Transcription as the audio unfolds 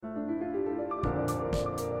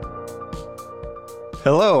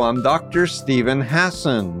Hello, I'm Dr. Stephen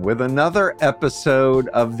Hassan with another episode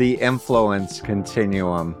of the Influence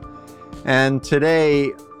Continuum. And today,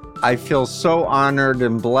 I feel so honored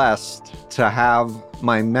and blessed to have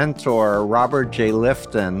my mentor, Robert J.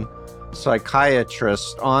 Lifton,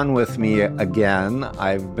 psychiatrist, on with me again.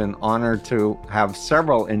 I've been honored to have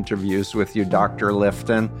several interviews with you, Dr.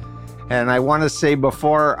 Lifton. And I want to say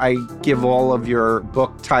before I give all of your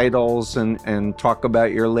book titles and talk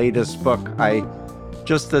about your latest book, I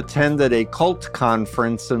just attended a cult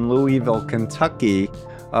conference in Louisville, Kentucky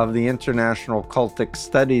of the International Cultic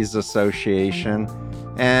Studies Association.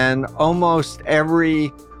 And almost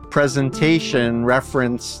every presentation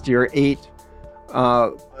referenced your 8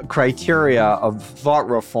 criteria of thought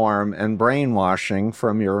reform and brainwashing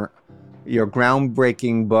from your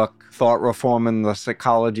groundbreaking book, Thought Reform and the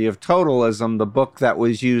Psychology of Totalism, the book that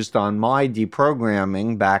was used on my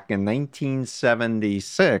deprogramming back in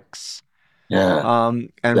 1976. Yeah,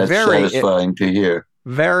 and that's satisfying to hear.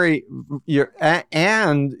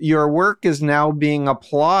 And your work is now being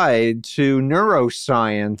applied to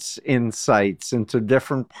neuroscience insights into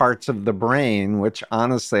different parts of the brain, which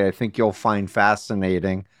honestly I think you'll find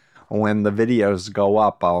fascinating. When the videos go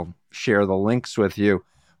up, I'll share the links with you.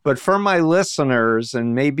 But for my listeners,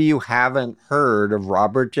 and maybe you haven't heard of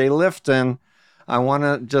Robert J. Lifton, I want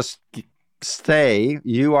to just say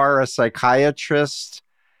you are a psychiatrist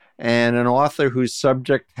and an author whose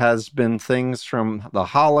subject has been things from the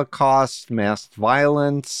Holocaust, mass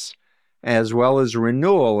violence, as well as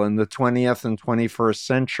renewal in the 20th and 21st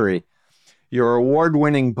century. Your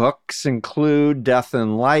award-winning books include Death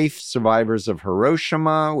and Life, Survivors of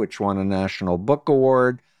Hiroshima, which won a National Book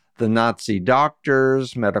Award, The Nazi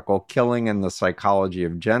Doctors, Medical Killing and the Psychology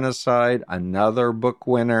of Genocide, another book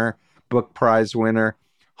prize winner,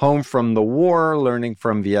 Home from the War, Learning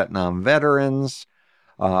from Vietnam Veterans,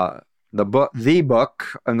 the book,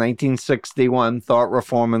 1961, Thought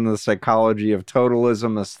Reform and the Psychology of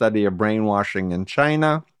Totalism, a Study of Brainwashing in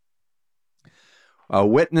China, A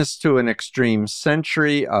Witness to an Extreme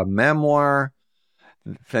Century, a memoir.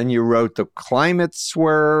 Then you wrote The Climate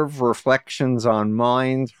Swerve, Reflections on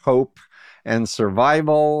Mind, Hope, and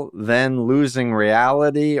Survival. Then Losing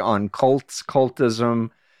Reality on Cults,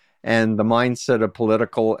 Cultism, and the Mindset of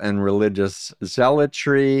Political and Religious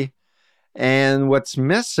Zealotry. And what's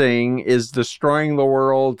missing is Destroying the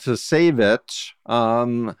World to Save It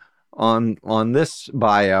on this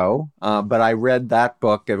bio. But I read that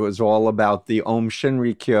book. It was all about the Aum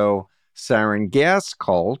Shinrikyo sarin gas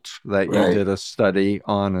cult that you did a study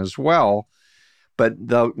on as well. But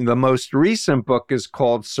the most recent book is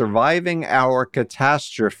called Surviving Our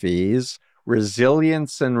Catastrophes,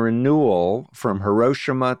 Resilience and Renewal from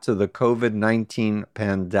Hiroshima to the COVID-19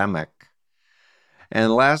 Pandemic.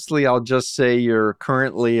 And lastly, I'll just say you're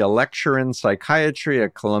currently a lecturer in psychiatry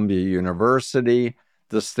at Columbia University,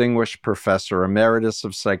 Distinguished Professor Emeritus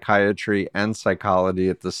of Psychiatry and Psychology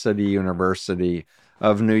at the City University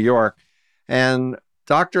of New York. And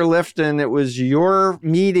Dr. Lifton, it was your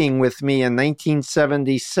meeting with me in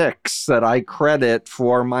 1976 that I credit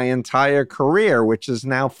for my entire career, which is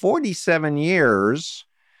now 47 years,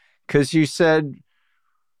 because you said,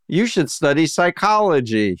 you should study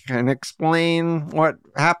psychology and explain what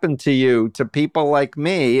happened to you to people like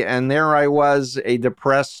me. And there I was, a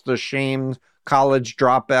depressed, ashamed college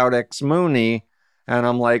dropout ex-Moonie. And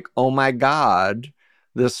I'm like, oh my God,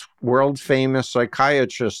 this world-famous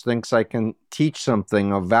psychiatrist thinks I can teach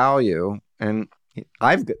something of value. And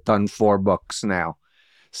I've done 4 books now.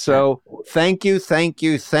 So thank you.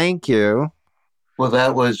 Well,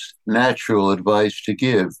 that was natural advice to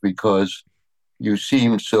give because you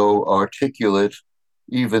seemed so articulate,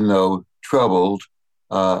 even though troubled,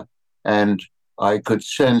 and I could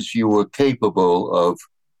sense you were capable of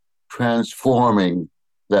transforming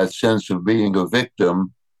that sense of being a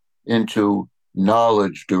victim into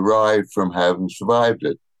knowledge derived from having survived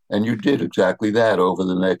it. And you did exactly that over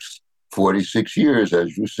the next 46 years,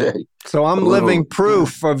 as you say. So I'm living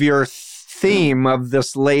proof of your theme of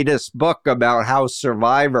this latest book about how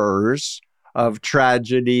survivors of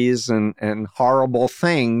tragedies and horrible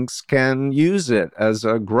things can use it as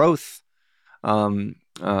a growth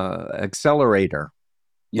accelerator.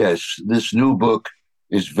 Yes, this new book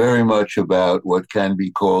is very much about what can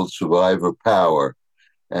be called survivor power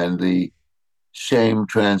and the same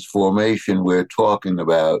transformation we're talking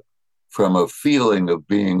about from a feeling of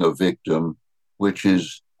being a victim, which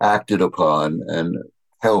is acted upon and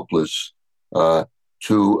helpless,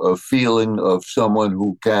 to a feeling of someone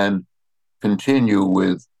who can continue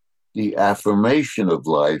with the affirmation of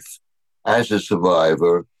life as a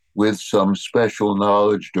survivor with some special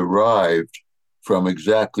knowledge derived from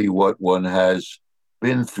exactly what one has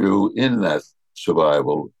been through in that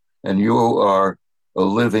survival, and you are a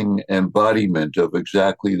living embodiment of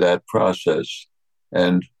exactly that process.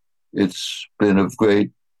 And it's been of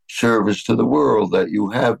great service to the world that you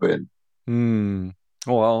have been. Hmm.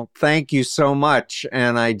 Well, thank you so much.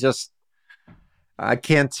 And I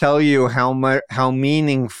can't tell you how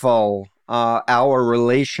meaningful our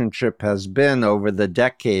relationship has been over the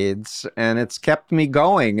decades, and it's kept me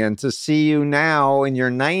going. And to see you now in your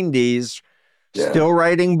 90s, Yeah, still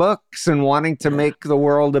writing books and wanting to yeah, make the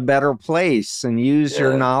world a better place and use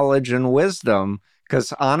your yeah. knowledge and wisdom,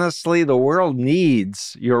 because honestly, the world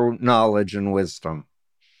needs your knowledge and wisdom.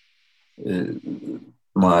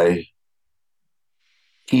 My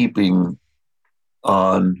keeping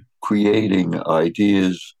on creating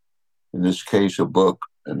ideas, in this case, a book,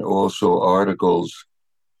 and also articles,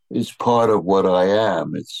 is part of what I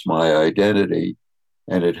am. It's my identity,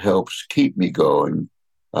 and it helps keep me going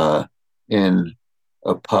uh, in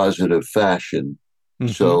a positive fashion.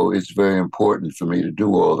 Mm-hmm. So it's very important for me to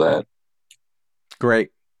do all that. Great.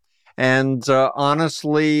 And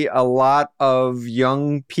honestly, a lot of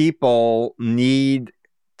young people need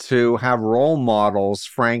to have role models,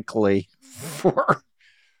 frankly,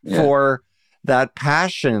 Yeah, for that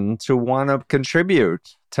passion to want to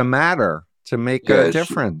contribute, to matter, to make a yes,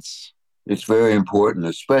 difference. it's very important,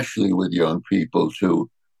 especially with young people, to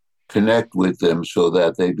connect with them so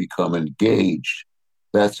that they become engaged.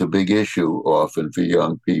 That's a big issue often for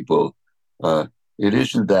young people. Uh, it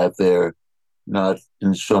isn't that they're not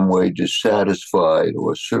in some way dissatisfied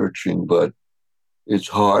or searching, but it's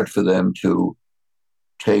hard for them to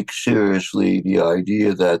take seriously the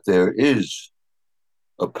idea that there is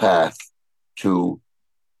a path to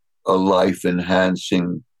a life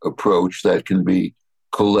enhancing approach that can be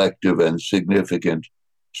collective and significant.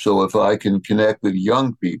 So if I can connect with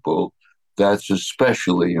young people, that's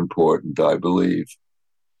especially important, I believe.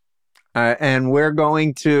 And we're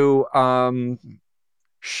going to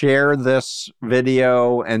share this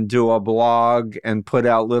video and do a blog and put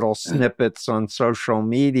out little snippets on social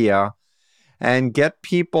media and get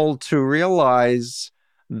people to realize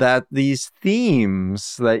that these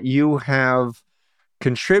themes that you have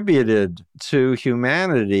contributed to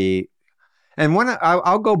humanity. And when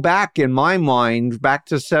I'll go back in my mind, back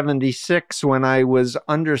to 76, when I was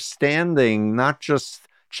understanding not just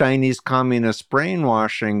Chinese communist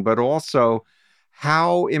brainwashing, but also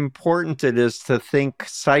how important it is to think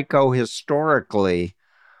psychohistorically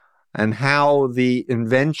and how the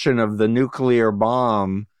invention of the nuclear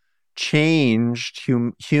bomb changed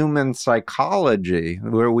human psychology,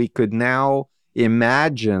 where we could now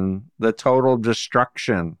imagine the total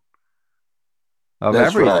destruction of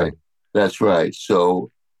That's right. everything. That's right.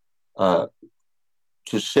 So uh,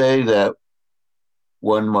 to say that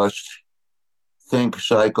one must think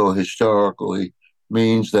psychohistorically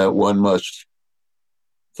means that one must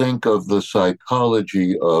think of the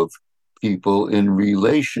psychology of people in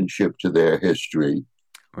relationship to their history.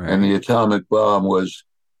 And the Right. atomic bomb was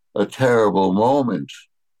a terrible moment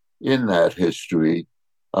in that history,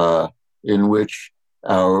 uh, in which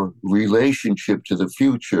our relationship to the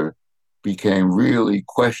future became really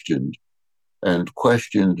questioned and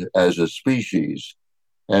questioned as a species.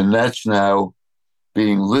 And that's now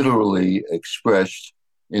being literally expressed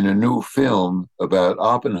in a new film about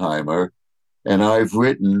Oppenheimer. And I've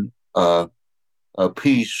written a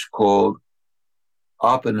piece called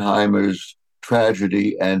Oppenheimer's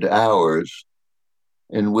Tragedy and Ours,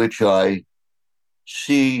 in which I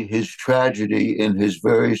see his tragedy in his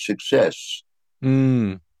very success.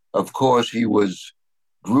 Mm. Of course, he was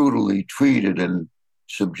brutally treated and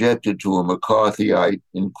subjected to a McCarthyite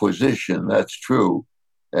inquisition, that's true,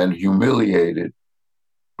 and humiliated.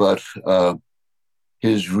 But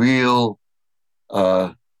his real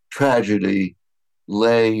uh, tragedy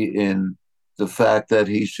lay in the fact that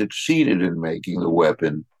he succeeded in making the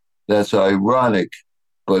weapon. That's ironic,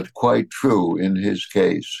 but quite true in his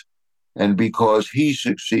case. And because he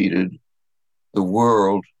succeeded, the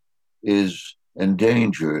world is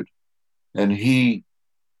endangered. And he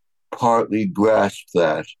partly grasped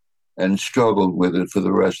that and struggled with it for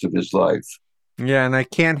the rest of his life. Yeah, and I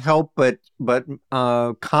can't help but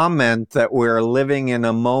comment that we're living in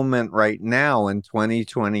a moment right now in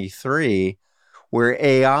 2023 where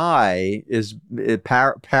AI is it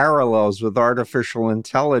parallels with artificial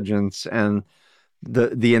intelligence and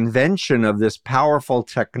the invention of this powerful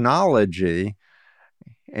technology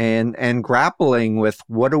and grappling with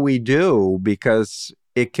what do we do because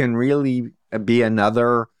it can really be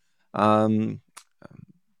another um,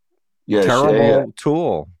 Yes, terrible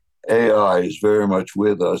tool. AI is very much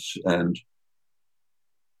with us and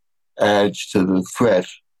adds to the threat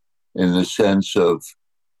in the sense of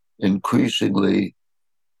increasingly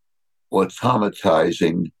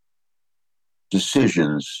automatizing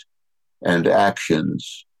decisions and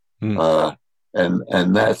actions, Mm. uh,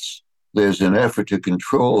 and that's there's an effort to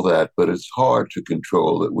control that, but it's hard to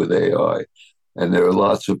control it with AI, and there are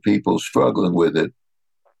lots of people struggling with it.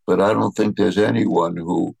 But I don't think there's anyone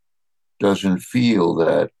who doesn't feel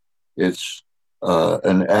that it's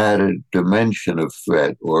an added dimension of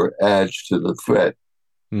threat or adds to the threat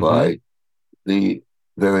Hmm. by the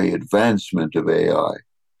very advancement of AI.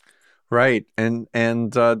 Right.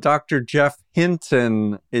 And Dr. Jeff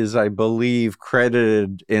Hinton is, I believe,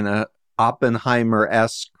 credited in a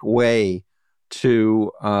Oppenheimer-esque way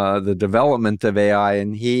to the development of AI,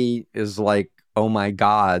 and he is like, "Oh my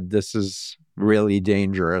God, this is really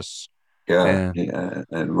dangerous." Yeah, And yeah,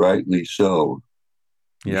 and rightly so.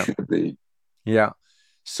 He yeah, should be. yeah.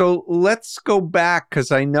 So let's go back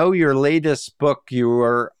because I know your latest book, you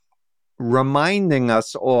were reminding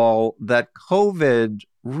us all that COVID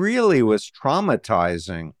really was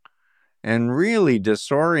traumatizing and really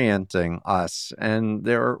disorienting us. And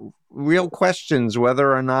there are real questions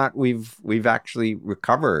whether or not we've actually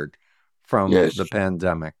recovered from Yes, the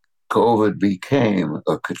pandemic. COVID became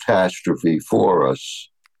a catastrophe for us.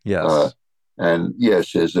 Uh, Yes. and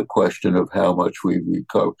yes, there's a question of how much we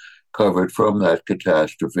recovered from that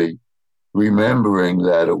catastrophe, remembering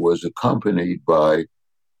that it was accompanied by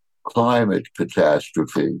climate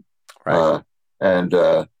catastrophe. Right. Uh, and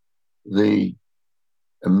the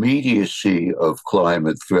immediacy of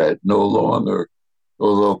climate threat no longer,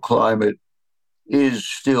 although climate is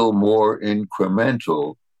still more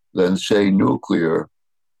incremental than, say, nuclear,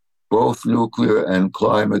 both nuclear and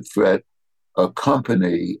climate threat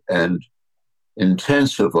accompany and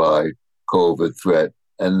intensify COVID threat.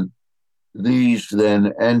 And these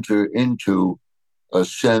then enter into a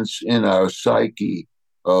sense in our psyche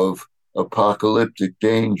of apocalyptic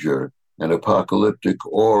danger and apocalyptic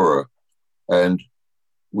aura. And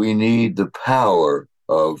we need the power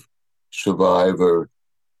of survivor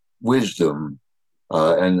wisdom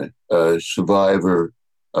and survivor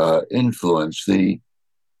influence, the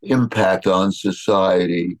impact on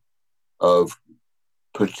society of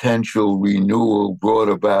potential renewal brought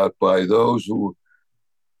about by those who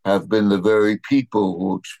have been the very people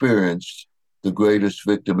who experienced the greatest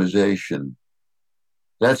victimization.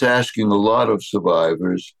 That's asking a lot of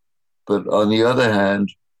survivors, but on the other hand,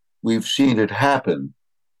 we've seen it happen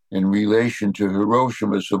in relation to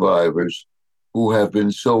Hiroshima survivors who have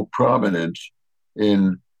been so prominent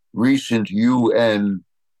in recent UN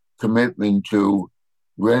commitment to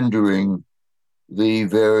rendering the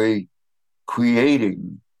very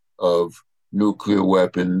creating of nuclear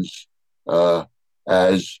weapons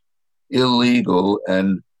as illegal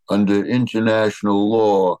and under international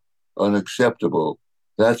law unacceptable.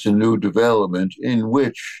 That's a new development in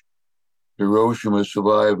which Hiroshima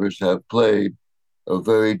survivors have played a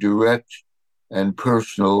very direct and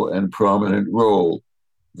personal and prominent role.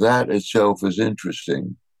 That itself is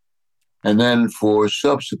interesting. And then for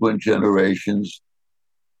subsequent generations,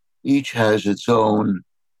 each has its own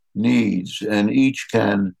needs and each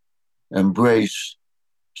can embrace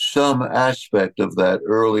some aspect of that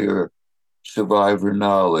earlier survivor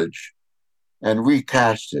knowledge and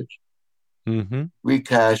Mm-hmm.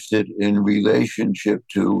 recast it in relationship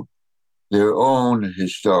to their own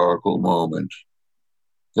historical moment.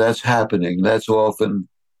 That's happening. That's often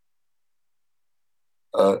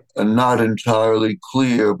a not entirely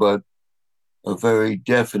clear, but a very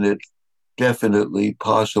definitely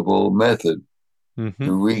possible method, the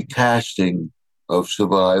Mm-hmm. recasting of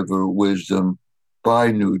survivor wisdom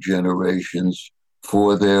by new generations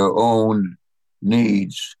for their own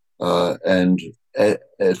needs and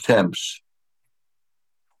attempts.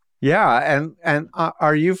 Yeah, and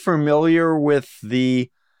are you familiar with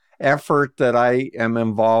the effort that I am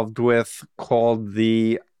involved with called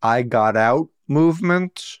the I Got Out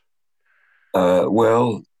movement?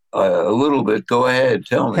 Well, a little bit. Go ahead,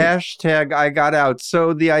 tell me. Hashtag I Got Out.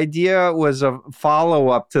 So the idea was a follow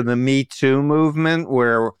up to the Me Too movement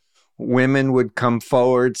where women would come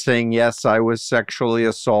forward saying, yes, I was sexually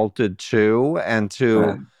assaulted too, and Uh,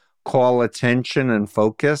 to call attention and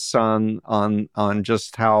focus on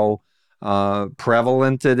just how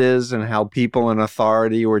prevalent it is and how people in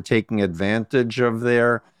authority were taking advantage of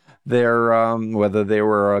their whether they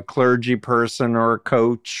were a clergy person or a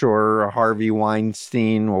coach or a Harvey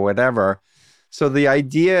Weinstein or whatever. So the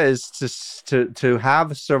idea is to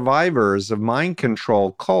have survivors of mind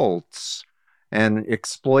control cults and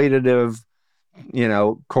exploitative,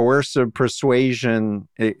 coercive persuasion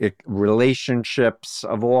relationships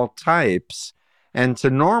of all types, and to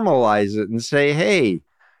normalize it and say, hey,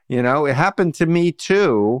 It happened to me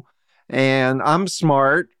too. And I'm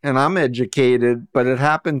smart and I'm educated, but it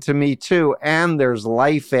happened to me too. And there's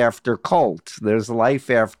life after cult, there's life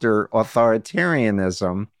after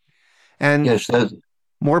authoritarianism. And Yes, that,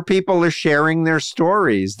 more people are sharing their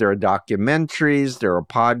stories. There are documentaries, there are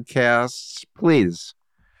podcasts. Please.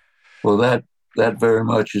 well, that very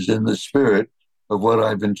much is in the spirit of what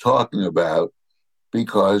I've been talking about,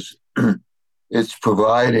 because it's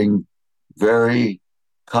providing very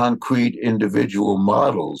concrete individual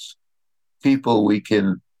models, people we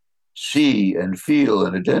can see and feel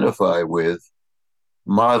and identify with,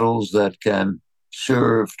 models that can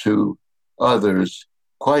serve to others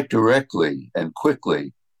quite directly and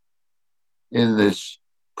quickly in this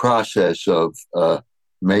process of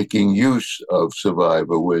making use of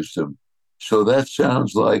survivor wisdom. So that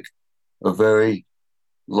sounds like a very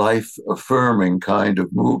life affirming kind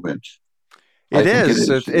of movement. I It think it is.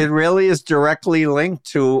 is. It really is directly linked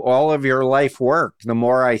to all of your life work. The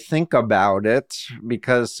more I think about it,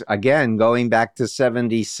 because again, going back to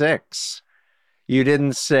 76, you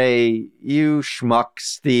didn't say, you schmuck,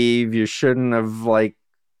 Steve, you shouldn't have like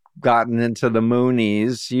gotten into the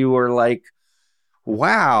Moonies. You were like,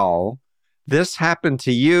 wow, this happened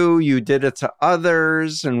to you. You did it to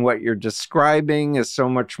others. And what you're describing is so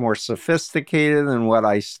much more sophisticated than what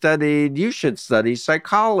I studied. You should study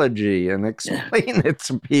psychology and explain it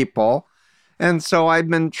to people. And so I've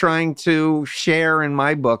been trying to share in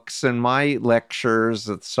my books and my lectures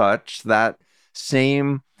and such that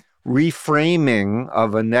same reframing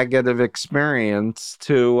of a negative experience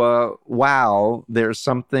to, wow, there's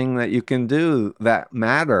something that you can do that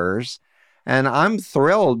matters. And I'm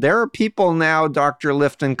thrilled. There are people now, Dr.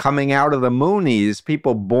 Lifton, coming out of the Moonies,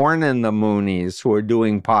 people born in the Moonies who are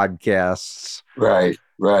doing podcasts, Right,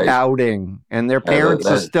 right. outing, and their That, parents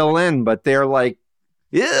are that, still in, but they're like,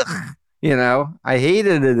 ugh, I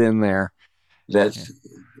hated it in there. Yeah. that's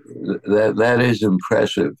that is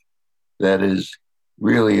impressive. That is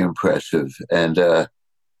really impressive, and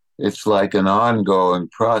it's like an ongoing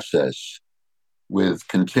process with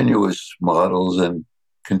continuous models and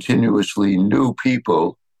continuously new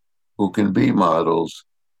people who can be models.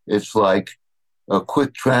 It's like a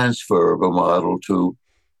quick transfer of a model to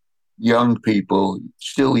young people,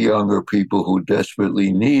 still younger people who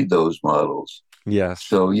desperately need those models. Yes.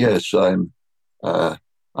 So yes, uh,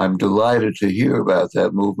 I'm delighted to hear about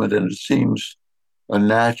that movement, and it seems a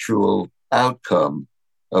natural outcome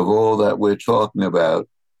of all that we're talking about.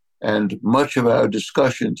 And much of our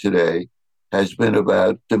discussion today has been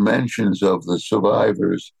about dimensions of the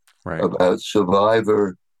survivors, Right. about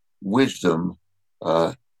survivor wisdom.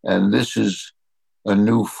 Uh, and this is a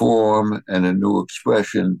new form and a new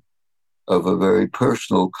expression of a very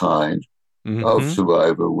personal kind of Mm-hmm.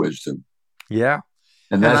 survivor wisdom. Yeah.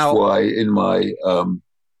 And And that's I'll, why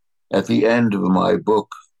at the end of my book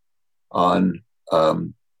on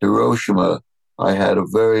Hiroshima, I had a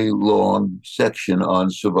very long section on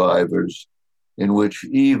survivors, in which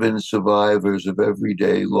even survivors of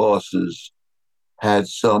everyday losses had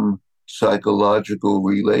some psychological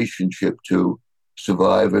relationship to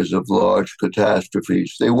survivors of large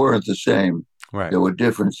catastrophes. They weren't the same. right. There were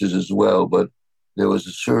differences as well, but there was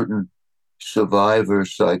a certain survivor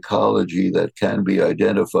psychology that can be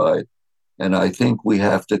identified. And I think we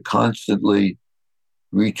have to constantly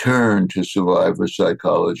return to survivor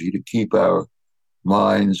psychology to keep our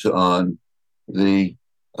minds on the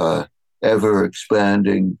uh, ever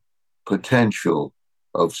expanding potential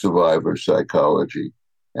of survivor psychology.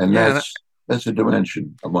 And Yeah. And that's a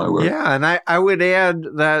dimension of my work. yeah, and I would add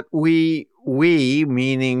that we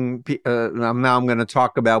meaning now I'm going to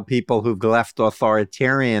talk about people who've left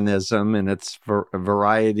authoritarianism in its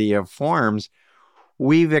variety of forms.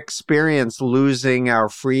 We've experienced losing our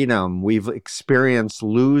freedom. We've experienced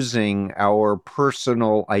losing our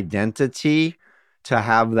personal identity to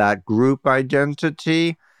have that group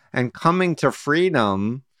identity, and coming to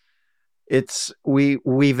freedom, it's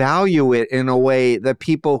we value it in a way that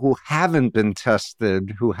people who haven't been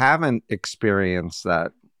tested, who haven't experienced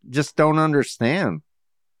that, just don't understand.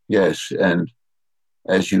 Yes. And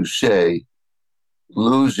as you say,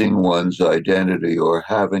 losing one's identity or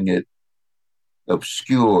having it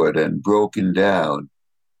obscured and broken down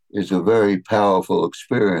is a very powerful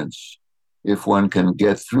experience. If one can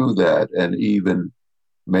get through that and even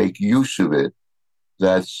make use of it,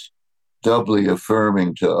 that's doubly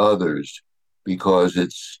affirming to others, because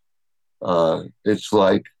it's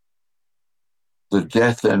like the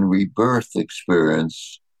death and rebirth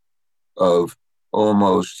experience of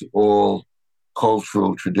almost all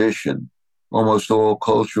cultural tradition. Almost all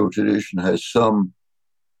cultural tradition has some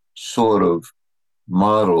sort of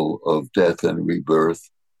model of death and rebirth.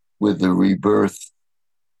 with the rebirth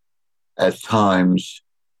at times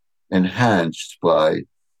enhanced by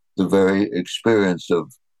the very experience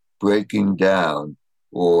of breaking down,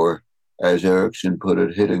 or as Erickson put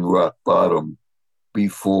it, hitting rock bottom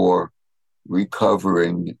before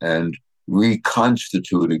recovering and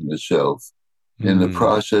reconstituting the self. In the Mm.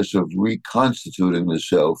 process of reconstituting the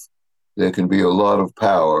self, there can be a lot of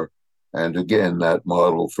power, and again, that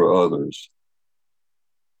model for others.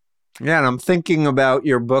 Yeah, and I'm thinking about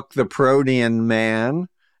your book, The Protean Man,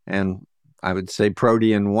 and I would say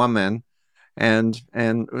Protean Woman, and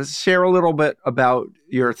share a little bit about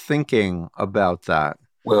your thinking about that.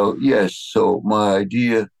 Well, yes, so my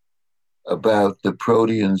idea about the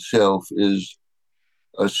protean self is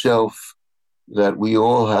a self that we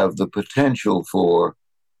all have the potential for,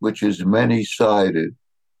 which is many sided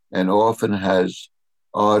and often has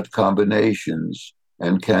odd combinations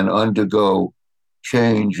and can undergo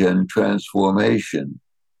change and transformation.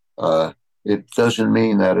 Uh, it doesn't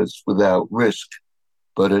mean that it's without risk,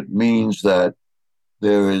 but it means that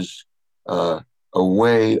there is a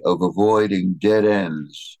way of avoiding dead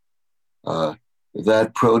ends. Uh,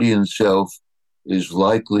 that protean self is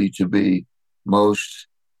likely to be most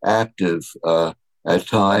active at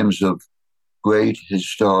times of great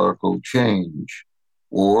historical change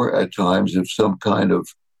or at times of some kind of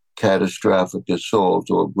catastrophic assault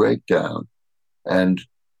or breakdown. And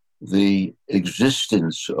the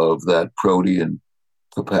existence of that protean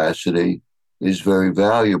capacity is very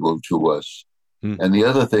valuable to us. Mm. And the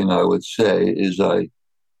other thing I would say is I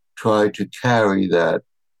try to carry that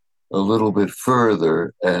a little bit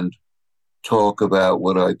further and talk about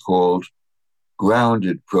what I called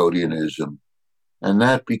grounded proteanism. And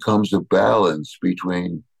that becomes a balance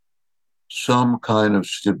between some kind of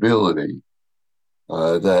stability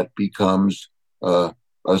that becomes a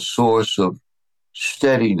source of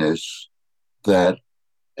steadiness that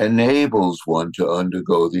enables one to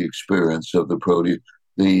undergo the experience of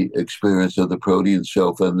the experience of the protean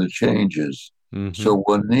self and the changes. Mm-hmm. So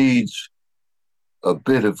one needs a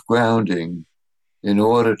bit of grounding in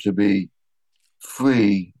order to be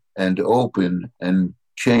free and open and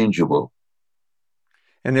changeable.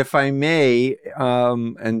 And if I may,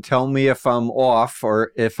 and tell me if I'm off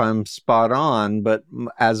or if I'm spot on, but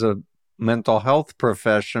as a mental health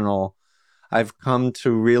professional, I've come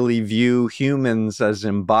to really view humans as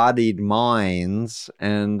embodied minds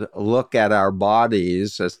and look at our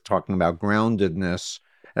bodies, as talking about groundedness,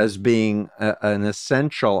 as being an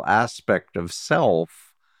essential aspect of self.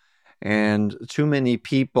 And too many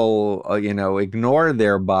people, ignore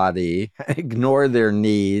their body, ignore their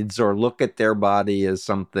needs, or look at their body as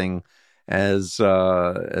something as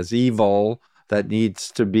evil that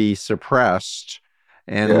needs to be suppressed.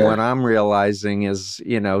 And Yeah, what I'm realizing is,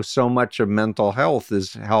 so much of mental health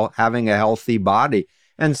is having a healthy body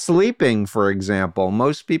and sleeping, for example.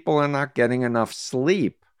 Most people are not getting enough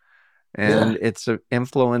sleep, yeah. and it's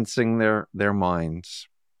influencing their minds.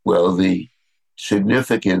 Well, the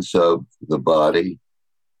significance of the body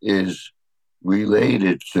is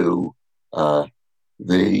related to uh,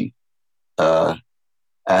 the uh,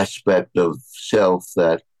 aspect of self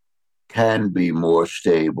that can be more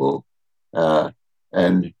stable uh,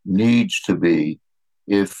 and needs to be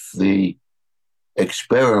if the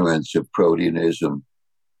experiments of proteanism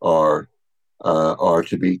are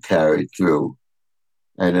to be carried through.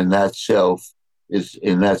 And in that sense,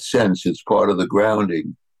 it's part of the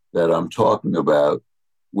grounding that I'm talking about,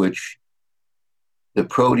 which the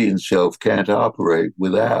protean self can't operate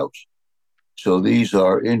without. So these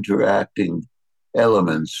are interacting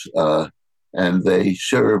elements, and they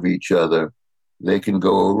serve each other. They can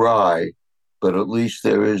go awry, but at least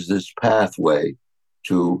there is this pathway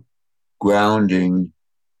to grounding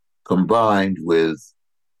combined with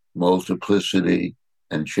multiplicity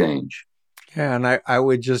and change. Yeah, and I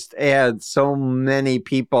would just add so many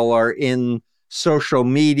people are in social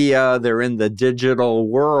media, they're in the digital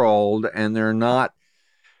world, and they're not,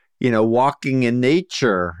 walking in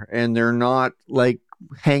nature, and they're not like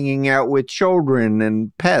hanging out with children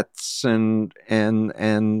and pets and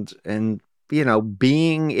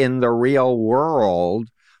being in the real world,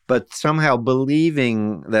 but somehow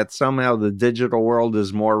believing that somehow the digital world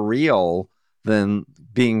is more real than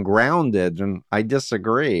being grounded. And I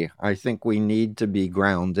disagree. I think we need to be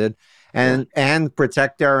grounded Yeah, and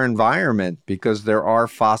protect our environment, because there are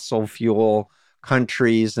fossil fuel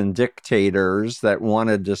countries and dictators that want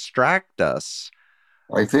to distract us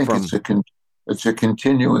I think from. it's a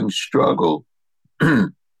continuing struggle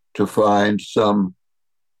to find some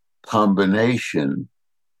combination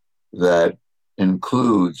that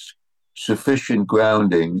includes sufficient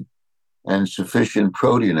grounding and sufficient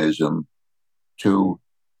proteanism to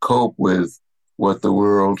cope with what the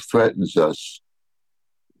world threatens us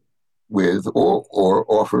with, or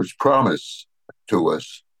offers promise to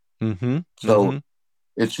us. Mm-hmm. So Mm-hmm.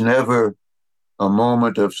 it's never a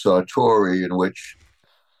moment of satori in which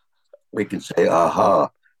we can say, aha, I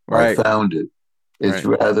Right. found it. It's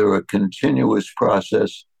Right. rather a continuous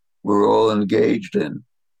process we're all engaged in.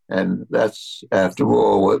 And that's, after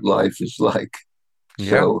all, what life is like. Yeah.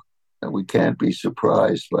 So we can't be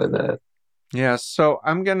surprised by that. Yeah, so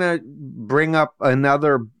I'm gonna bring up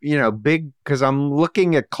another, big, because I'm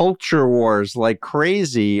looking at culture wars like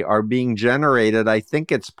crazy are being generated. I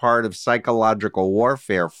think it's part of psychological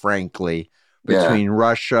warfare, frankly, Yeah, between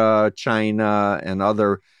Russia, China, and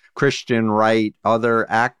other Christian right, other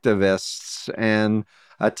activists, and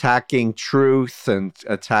attacking truth and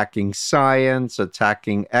attacking science,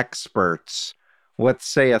 attacking experts. What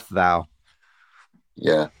sayeth thou?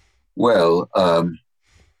 yeah. Well,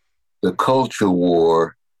 the culture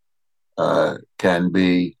war can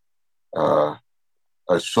be uh,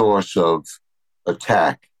 a source of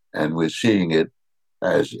attack, and we're seeing it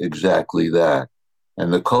as exactly that.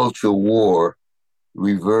 And the culture war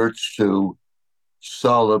reverts to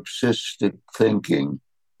solipsistic thinking.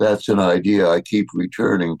 That's an idea I keep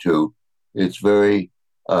returning to. It's very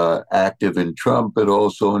active in Trump, but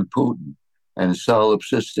also in Putin. And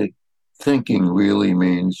solipsistic thinking really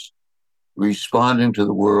means responding to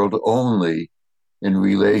the world only in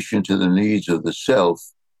relation to the needs of the self,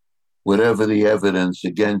 whatever the evidence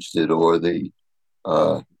against it, or the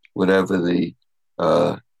uh, whatever the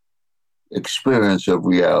uh, experience of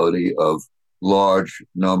reality of large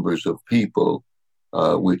numbers of people,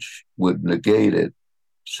 which would negate it.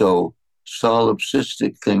 So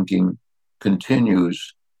solipsistic thinking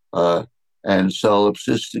continues, and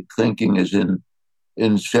solipsistic thinking is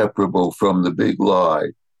inseparable from the big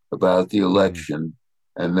lie about the Mm, election,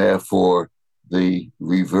 and therefore the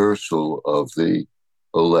reversal of the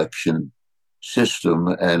election system,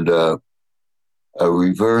 and a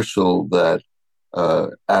reversal that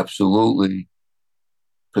absolutely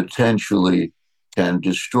potentially can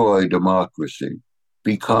destroy democracy,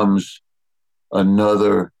 becomes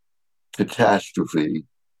another catastrophe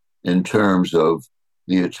in terms of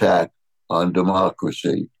the attack on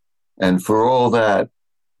democracy. And for all that,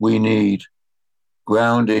 we need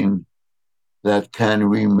grounding that can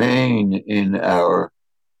remain in our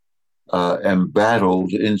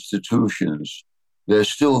embattled institutions. They're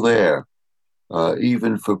still there,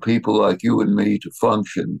 even for people like you and me to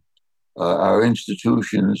function. Our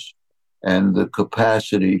institutions and the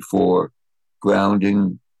capacity for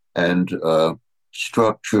grounding and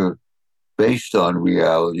structure based on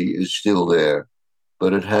reality is still there,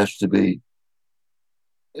 but it has to be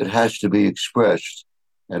expressed,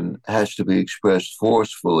 and has to be expressed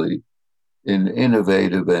forcefully in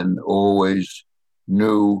innovative and always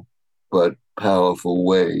new but powerful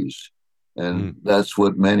ways. mm. And that's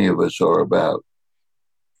what many of us are about.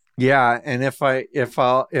 Yeah, and if I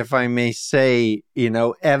may say,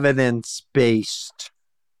 evidence-based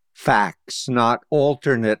facts, not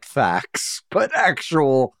alternate facts, but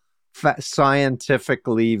actual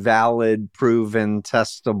scientifically valid, proven,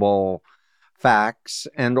 testable facts,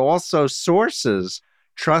 and also sources,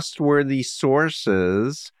 trustworthy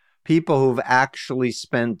sources, people who've actually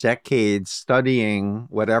spent decades studying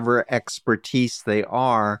whatever expertise they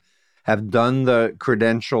are, have done the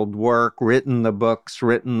credentialed work, written the books,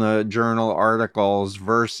 written the journal articles,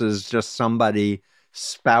 versus just somebody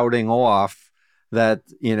spouting off that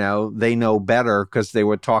they know better because they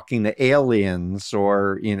were talking to aliens,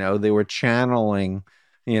 or they were channeling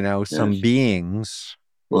some Yes. beings.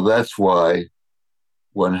 Well, that's why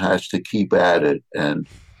one has to keep at it. And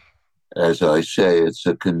as I say, it's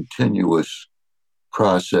a continuous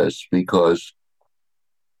process, because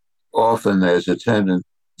often there's a tendency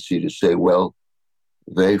to say, well,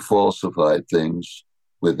 they falsified things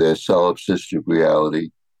with their solipsistic reality.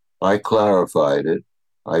 I clarified it.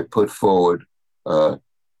 I put forward uh,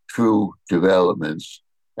 true developments,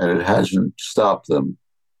 and it hasn't stopped them.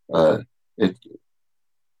 Uh, it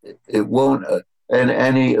it won't, and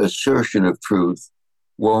any assertion of truth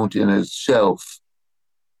won't in itself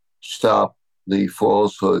stop the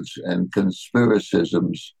falsehoods and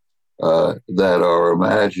conspiracisms that are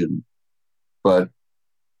imagined, but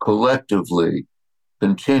collectively,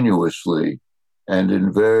 continuously, and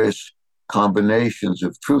in various combinations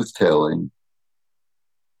of truth telling,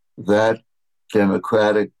 that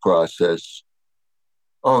democratic process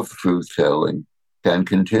of truth telling can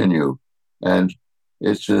continue. And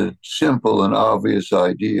it's a simple and obvious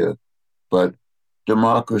idea, but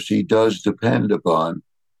democracy does depend upon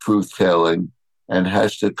truth telling, and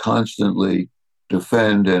has to constantly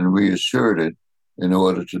defend and reassert it in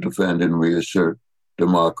order to defend and reassert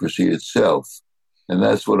democracy itself. And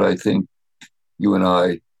that's what I think you and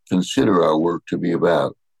I consider our work to be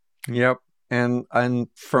about. Yep. And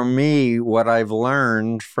for me, what I've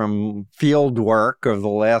learned from field work of the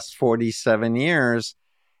last 47 years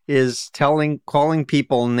is calling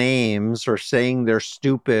people names or saying they're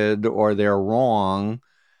stupid or they're wrong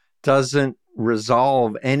doesn't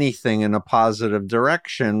resolve anything in a positive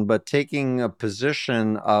direction, but taking a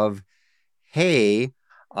position of, hey,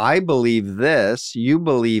 I believe this, you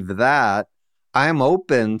believe that. I'm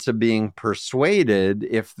open to being persuaded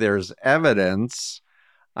if there's evidence.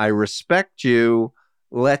 I respect you.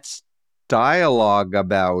 Let's dialogue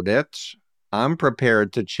about it. I'm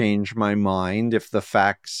prepared to change my mind if the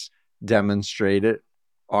facts demonstrate it.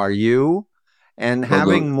 Are you? And Well,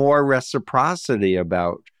 having more reciprocity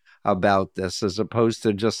about this as opposed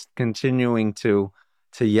to just continuing to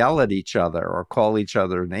yell at each other or call each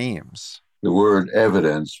other names. the word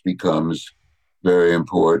evidence becomes very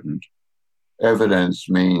important. Evidence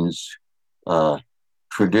means uh,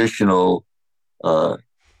 traditional uh,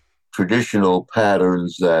 traditional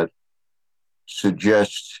patterns that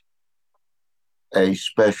suggest a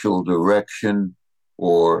special direction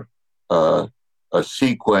or uh, a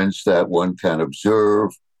sequence that one can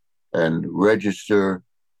observe and register,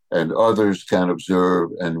 and others can observe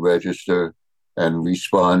and register and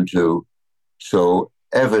respond to. So,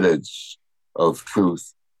 evidence of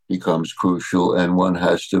truth becomes crucial, and one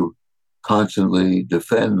has to constantly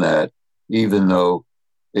defend that, even though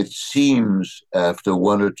it seems after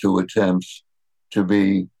one or two attempts to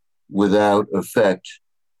be without effect.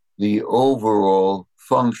 The overall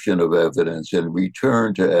function of evidence and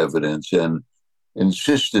return to evidence and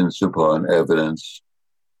insistence upon evidence,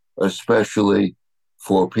 especially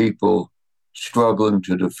for people struggling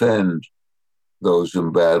to defend those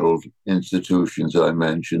embattled institutions I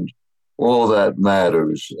mentioned, all that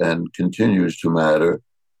matters and continues to matter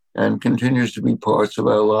and continues to be parts of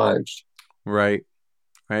our lives. Right.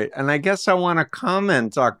 Right. And I guess I want to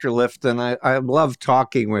comment, Dr. Lifton. I love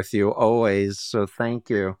talking with you always. So thank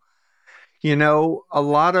you. You know, a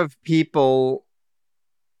lot of people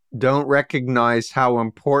don't recognize how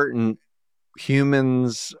important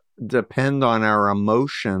humans depend on our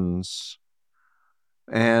emotions,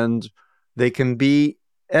 and they can be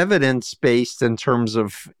evidence based in terms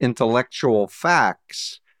of intellectual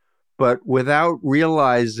facts, but without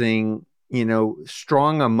realizing,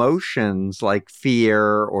 strong emotions like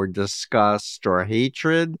fear or disgust or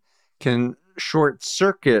hatred can short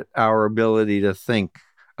circuit our ability to think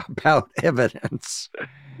about evidence.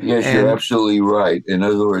 Yes, you're And absolutely right. In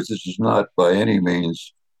other words, this is not by any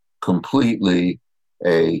means completely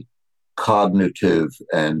a cognitive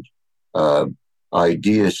and uh,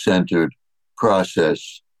 idea centered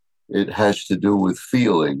process. It has to do with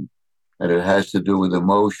feeling and it has to do with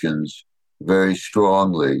emotions very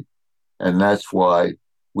strongly. And that's why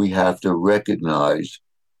we have to recognize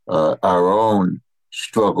our own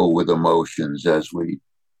struggle with emotions as we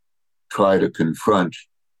try to confront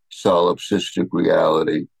solipsistic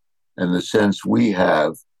reality and the sense we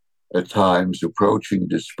have at times approaching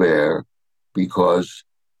despair because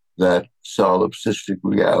that solipsistic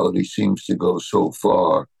reality seems to go so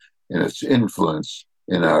far in its influence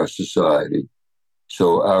in our society.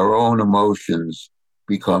 So our own emotions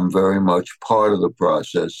become very much part of the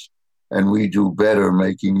process, and we do better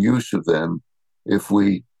making use of them if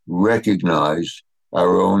we recognize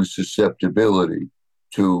our own susceptibility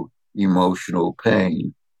to emotional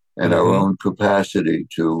pain and our mm-hmm. own capacity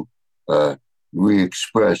to uh, re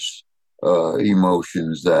express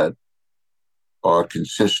emotions that are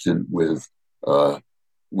consistent uh,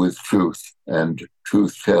 with truth and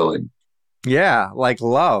truth telling. Yeah, like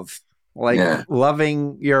love, like Yeah,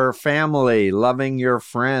 loving your family, loving your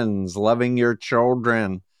friends, loving your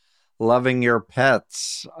children, loving your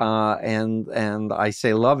pets, and I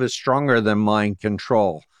say love is stronger than mind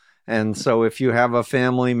control. And so, if you have a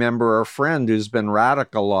family member or friend who's been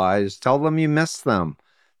radicalized, tell them you miss them.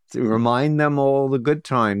 To remind them all the good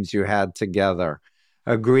times you had together.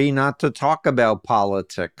 Agree not to talk about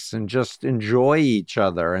politics and just enjoy each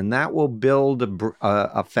other, and that will build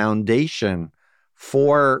a foundation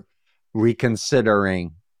for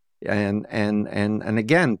reconsidering and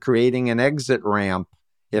again creating an exit ramp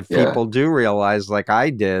if yeah, people do realize, like I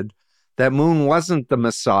did, that Moon wasn't the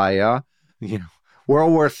Messiah. You know,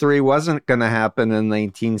 World War III wasn't going to happen in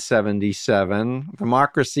 1977.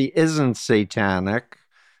 Democracy isn't satanic.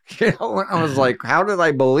 I was like, how did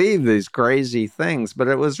I believe these crazy things? But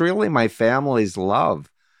it was really my family's love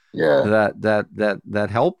yeah. that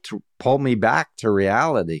helped pull me back to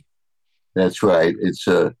reality. That's right.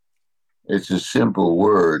 it's a simple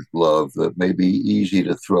word, love, that may be easy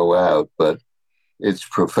to throw out, but it's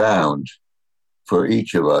profound for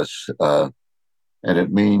each of us. And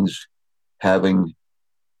it means having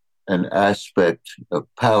an aspect, a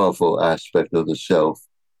powerful aspect of the self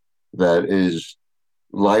that is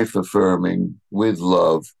life affirming with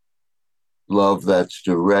love, love that's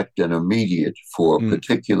direct and immediate for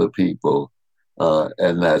particular people,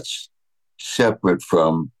 and that's separate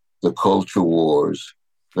from the culture wars.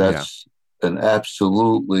 That's an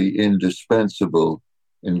absolutely indispensable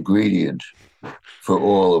ingredient for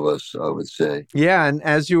all of us, I would say. Yeah, and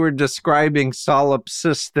as you were describing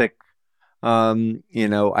solipsistic,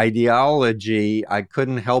 ideology, I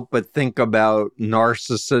couldn't help but think about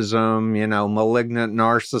narcissism, malignant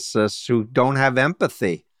narcissists who don't have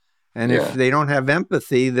empathy. And if they don't have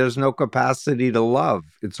empathy, there's no capacity to love.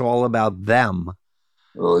 It's all about them.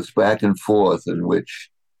 Well, it's back and forth in which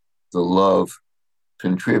the love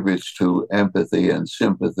contributes to empathy and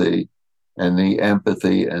sympathy, and the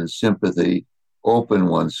empathy and sympathy open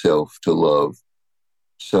oneself to love.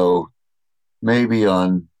 So maybe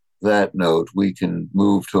on that note, we can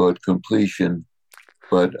move toward completion.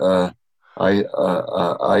 But I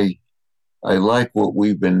like what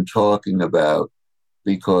we've been talking about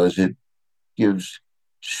because it gives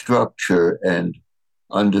structure and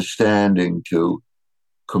understanding to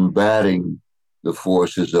combating the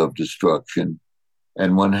forces of destruction.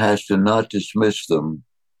 And one has to not dismiss them,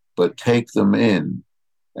 but take them in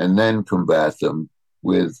and then combat them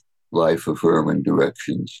with life affirming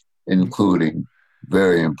directions, including,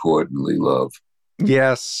 very importantly, love.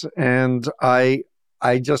 Yes, and I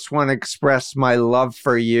just want to express my love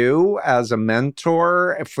for you as a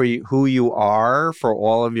mentor, for who you are, for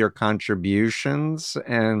all of your contributions.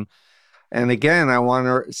 And again, I want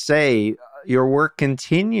to say your work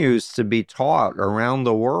continues to be taught around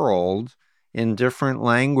the world in different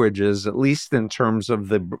languages, at least in terms of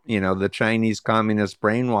the Chinese Communist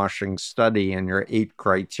brainwashing study and your 8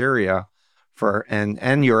 criteria for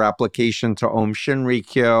and your application to Aum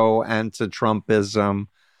Shinrikyo and to Trumpism.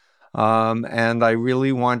 And I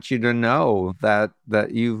really want you to know that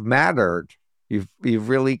you've mattered. You've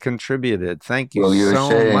really contributed. Thank you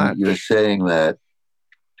so much. You're saying that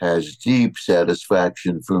has deep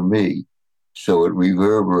satisfaction for me. So it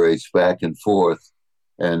reverberates back and forth.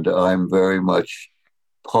 And I'm very much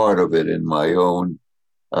part of it in my own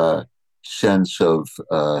sense of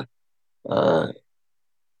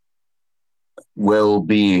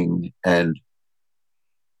well-being and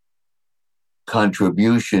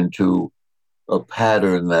contribution to a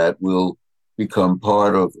pattern that will become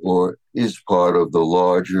part of or is part of the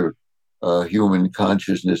larger human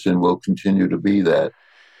consciousness and will continue to be that.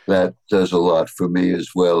 That does a lot for me as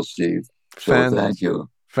well, Steve. So thank you.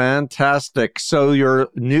 Fantastic. So your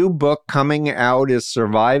new book coming out is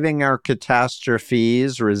Surviving Our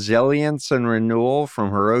Catastrophes, Resilience and Renewal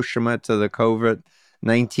from Hiroshima to the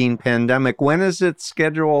COVID-19 Pandemic. When is it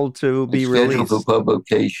scheduled to be released? Scheduled for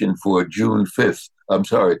publication for June 5th. I'm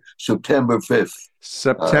sorry, September 5th.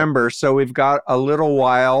 September. So we've got a little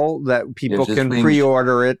while that people can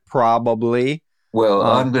pre-order it probably. Well,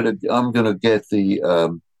 I'm gonna get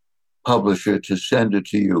the publisher to send it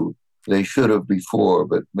to you. They should have before,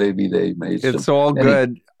 but maybe they made It's all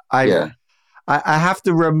good. I have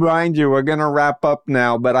to remind you, we're going to wrap up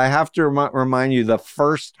now, but I have to remind you, the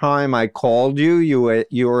first time I called you, you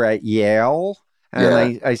were at Yale.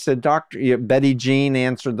 And I said, Betty Jean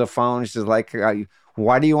answered the phone. She says,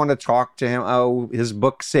 why do you want to talk to him? Oh, his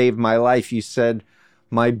book saved my life. You said,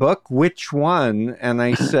 my book? Which one? And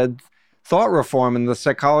I said, Thought Reform and the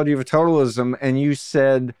Psychology of Totalism. And you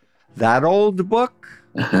said, that old book?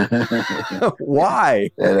 Why?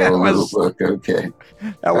 That old little book, okay.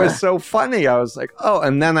 That was so funny. I was like, oh,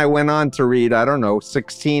 and then I went on to read,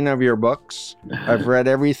 16 of your books. I've read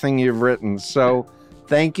everything you've written. So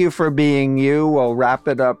thank you for being you. We'll wrap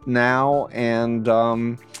it up now. And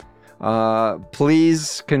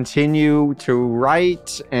please continue to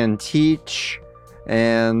write and teach.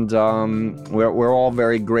 And we're all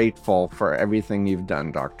very grateful for everything you've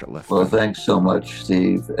done, Dr. Lifton. Well, thanks so much,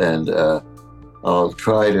 Steve. And I'll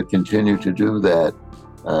try to continue to do that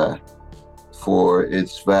for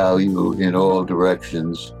its value in all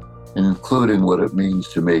directions, including what it means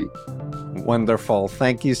to me. Wonderful.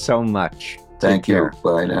 Thank you so much. Thank you.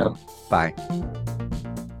 Bye now. Bye.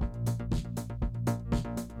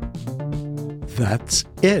 That's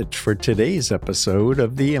it for today's episode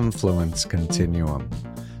of The Influence Continuum.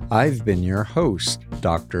 I've been your host,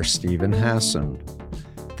 Dr. Stephen Hassan.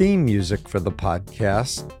 Theme music for the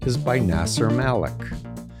podcast is by Nasser Malik.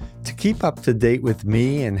 To keep up to date with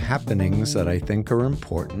me and happenings that I think are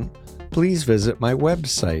important, please visit my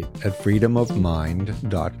website at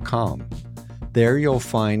freedomofmind.com. There you'll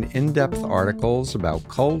find in-depth articles about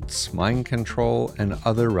cults, mind control, and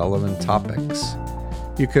other relevant topics.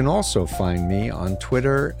 You can also find me on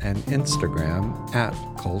Twitter and Instagram at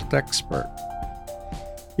cultexpert.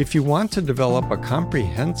 If you want to develop a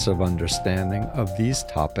comprehensive understanding of these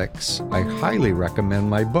topics, I highly recommend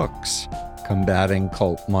my books, Combating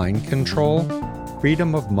Cult Mind Control,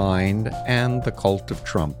 Freedom of Mind, and The Cult of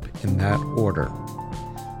Trump, in that order.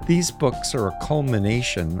 These books are a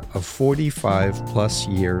culmination of 45-plus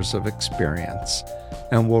years of experience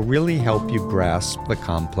and will really help you grasp the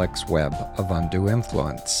complex web of undue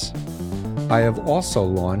influence. I have also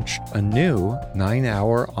launched a new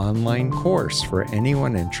 9-hour online course for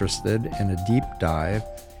anyone interested in a deep dive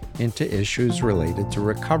into issues related to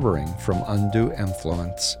recovering from undue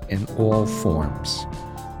influence in all forms.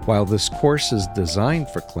 While this course is designed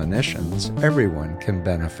for clinicians, everyone can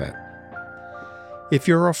benefit. If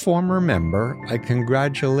you're a former member, I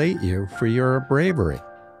congratulate you for your bravery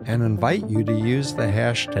and invite you to use the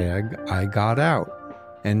hashtag #IGotOut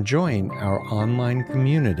and join our online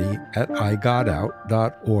community at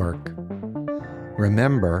igotout.org.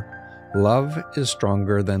 Remember, love is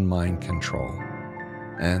stronger than mind control.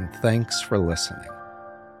 And thanks for listening.